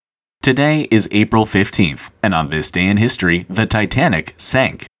Today is April 15th, and on this day in history, the Titanic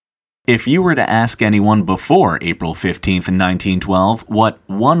sank. If you were to ask anyone before April 15th, 1912, what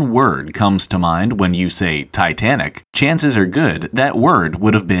one word comes to mind when you say Titanic, chances are good that word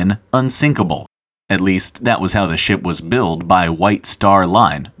would have been unsinkable. At least, that was how the ship was billed by White Star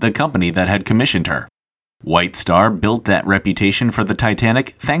Line, the company that had commissioned her. White Star built that reputation for the Titanic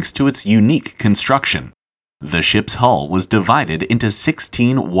thanks to its unique construction. The ship's hull was divided into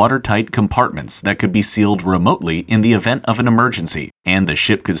 16 watertight compartments that could be sealed remotely in the event of an emergency, and the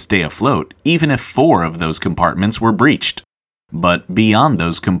ship could stay afloat even if 4 of those compartments were breached. But beyond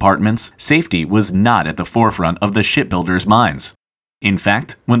those compartments, safety was not at the forefront of the shipbuilders' minds. In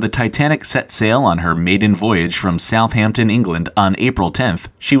fact, when the Titanic set sail on her maiden voyage from Southampton, England on April 10th,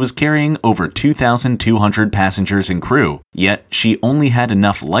 she was carrying over 2,200 passengers and crew, yet she only had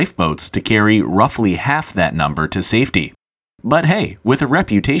enough lifeboats to carry roughly half that number to safety. But hey, with a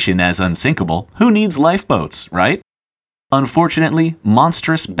reputation as unsinkable, who needs lifeboats, right? Unfortunately,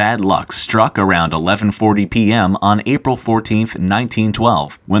 monstrous bad luck struck around 11:40 p.m. on April 14,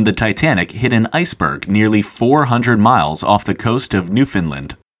 1912, when the Titanic hit an iceberg nearly 400 miles off the coast of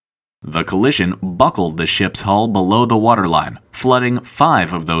Newfoundland. The collision buckled the ship's hull below the waterline, flooding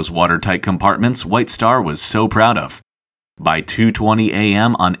 5 of those watertight compartments White Star was so proud of. By 2:20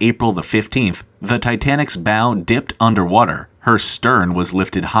 a.m. on April the 15th, the Titanic's bow dipped underwater. Her stern was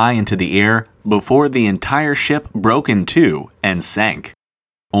lifted high into the air before the entire ship broke in two and sank.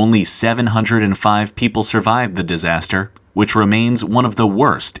 Only 705 people survived the disaster, which remains one of the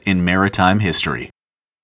worst in maritime history.